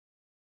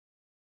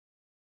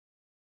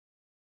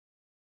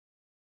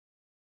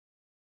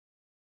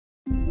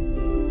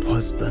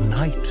'Twas the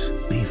night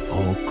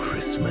before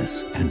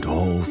Christmas, and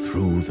all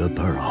through the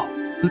borough,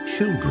 the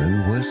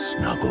children were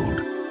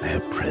snuggled, their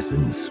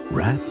presents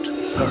wrapped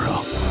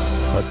thorough.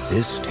 But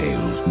this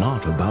tale's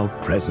not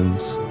about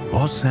presents,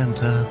 or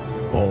Santa,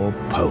 or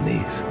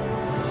ponies.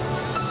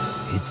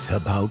 It's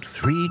about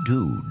 3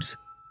 dudes,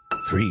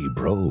 3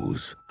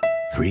 bros,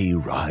 3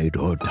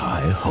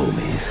 ride-or-die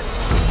homies.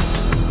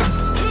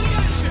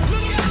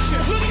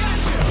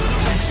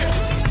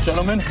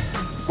 Gentlemen,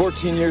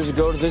 14 years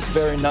ago to this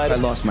very night, I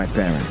lost my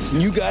parents.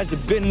 And you guys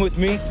have been with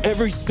me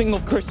every single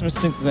Christmas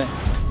since then.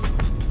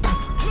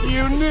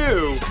 You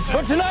knew.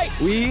 But tonight,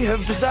 we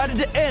have decided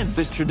to end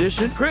this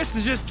tradition. Chris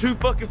is just too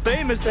fucking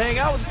famous to hang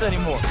out with us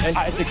anymore. And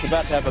Isaac's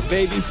about to have a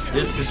baby.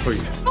 This is for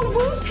you. A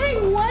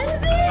Wu-Tang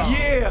onesie?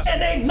 Yeah.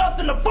 And ain't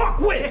nothing to fuck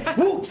with.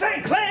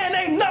 Wu-Tang Clan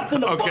ain't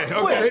nothing to fuck with.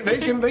 Okay,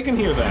 they can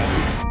hear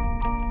that.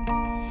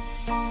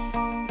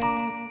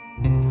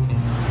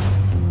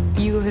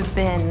 You have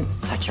been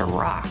such a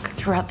rock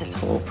throughout this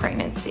whole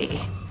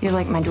pregnancy. You're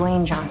like my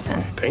Dwayne Johnson.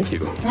 Thank you.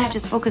 Not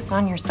just focus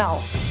on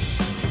yourself.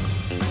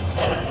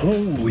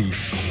 Holy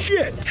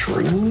shit!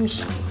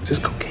 Shrooms? Is this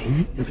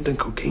cocaine? You haven't done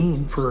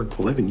cocaine for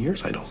 11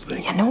 years, I don't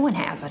think. Yeah, no one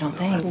has, I don't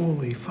think.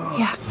 Holy fuck.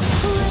 Yeah.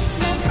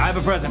 I have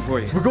a present for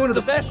you. We're going to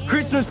the best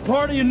Christmas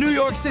party in New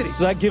York City.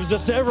 So that gives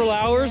us several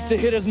hours to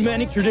hit as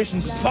many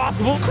traditions as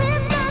possible.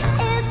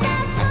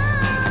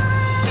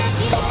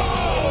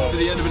 To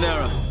the end of an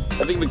era.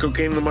 I think the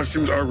cocaine and the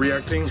mushrooms are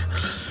reacting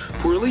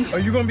poorly. Are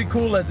you gonna be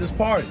cool at this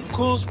party?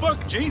 Cool as fuck,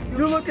 G.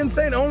 You look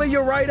insane. Only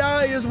your right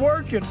eye is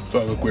working. Do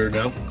I look weird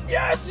now?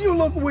 Yes, you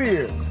look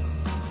weird.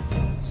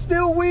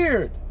 Still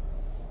weird.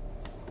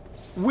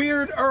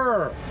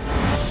 Weirder.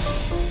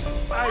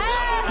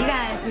 You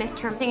guys missed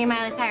her singing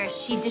Miley Cyrus.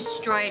 She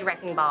destroyed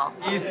Wrecking Ball.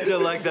 You still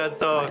like that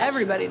song?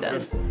 Everybody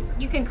does.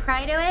 You can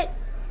cry to it.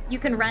 You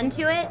can run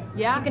to it.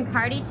 Yeah. You can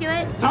party to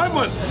it.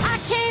 Timeless. I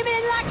came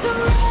in like a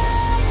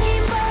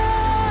wrecking ball.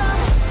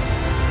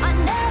 I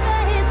never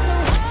hit so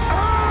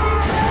hard in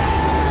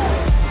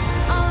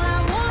love. All I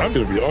want. I'm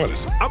gonna be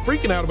honest. I'm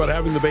freaking out about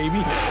having the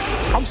baby.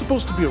 I'm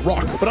supposed to be a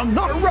rock, but I'm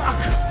not a rock.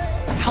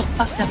 How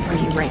fucked up are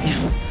you right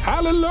now?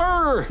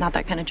 Hallelujah. Not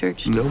that kind of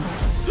church. No.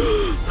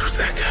 Who's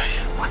that guy?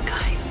 What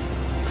guy?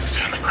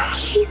 On the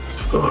cross.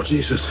 Jesus. Oh,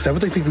 Jesus. Is that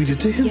what they think we did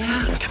to him?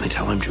 Yeah. Can they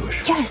tell I'm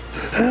Jewish? Yes.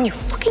 Your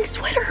fucking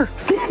sweater.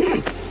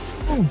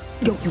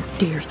 Don't you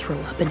dare throw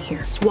up in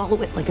here.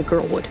 Swallow it like a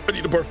girl would. I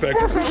need a barf bag.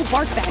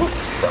 Bark back.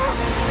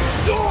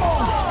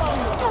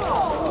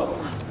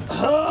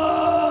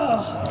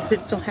 Is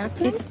it still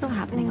happening? It's still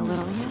happening a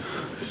little, yeah.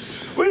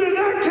 We did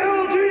not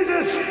kill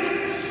Jesus!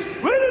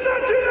 We did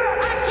not do that!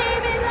 I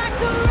came in like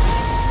a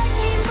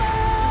wrecking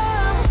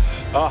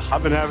ball.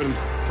 I've been having a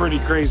pretty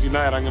crazy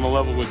night. I'm gonna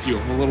level with you.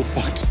 I'm a little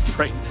fucked up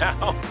right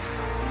now.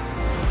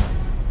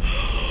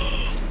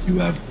 You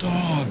have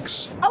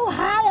dogs. Oh,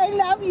 hi, I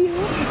love you.